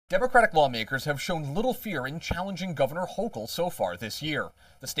Democratic lawmakers have shown little fear in challenging Governor Hochul so far this year.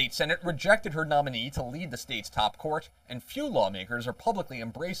 The state Senate rejected her nominee to lead the state's top court, and few lawmakers are publicly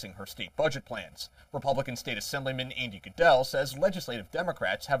embracing her state budget plans. Republican State Assemblyman Andy Goodell says legislative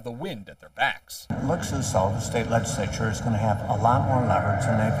Democrats have the wind at their backs. It looks as though the state legislature is going to have a lot more leverage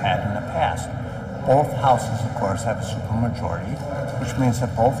than they've had in the past. Both houses, of course, have a supermajority, which means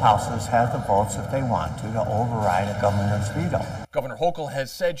that both houses have the votes if they want to override a governor's veto. Governor Hochul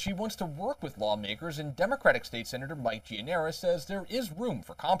has said she wants to work with lawmakers, and Democratic State Senator Mike Gianera says there is room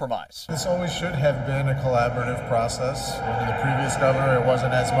for compromise. This always should have been a collaborative process. Under the previous governor, it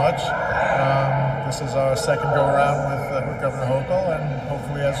wasn't as much. This is our second go-around with Governor Hochul, and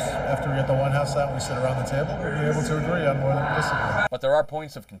hopefully after we get the one house out and we sit around the table, we'll be able to agree on more than we disagree. But there are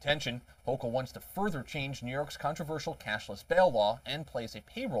points of contention. Hochul wants to further change New York's controversial cashless bail law and place a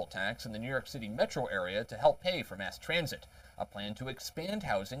payroll tax in the New York City metro area to help pay for mass transit. A plan to expand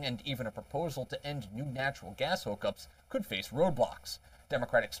housing and even a proposal to end new natural gas hookups could face roadblocks.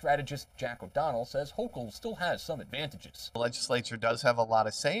 Democratic strategist Jack O'Donnell says Hochul still has some advantages. The legislature does have a lot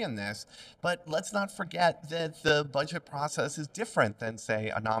of say in this, but let's not forget that the budget process is different than, say,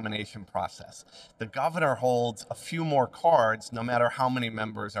 a nomination process. The governor holds a few more cards no matter how many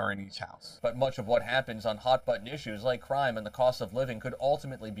members are in each house. But much of what happens on hot-button issues like crime and the cost of living could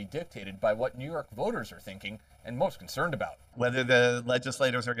ultimately be dictated by what New York voters are thinking and most concerned about. Whether the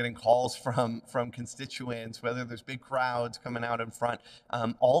legislators are getting calls from constituents, whether there's big crowds coming out in front,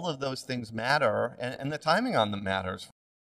 all of those things matter, and the timing on them matters.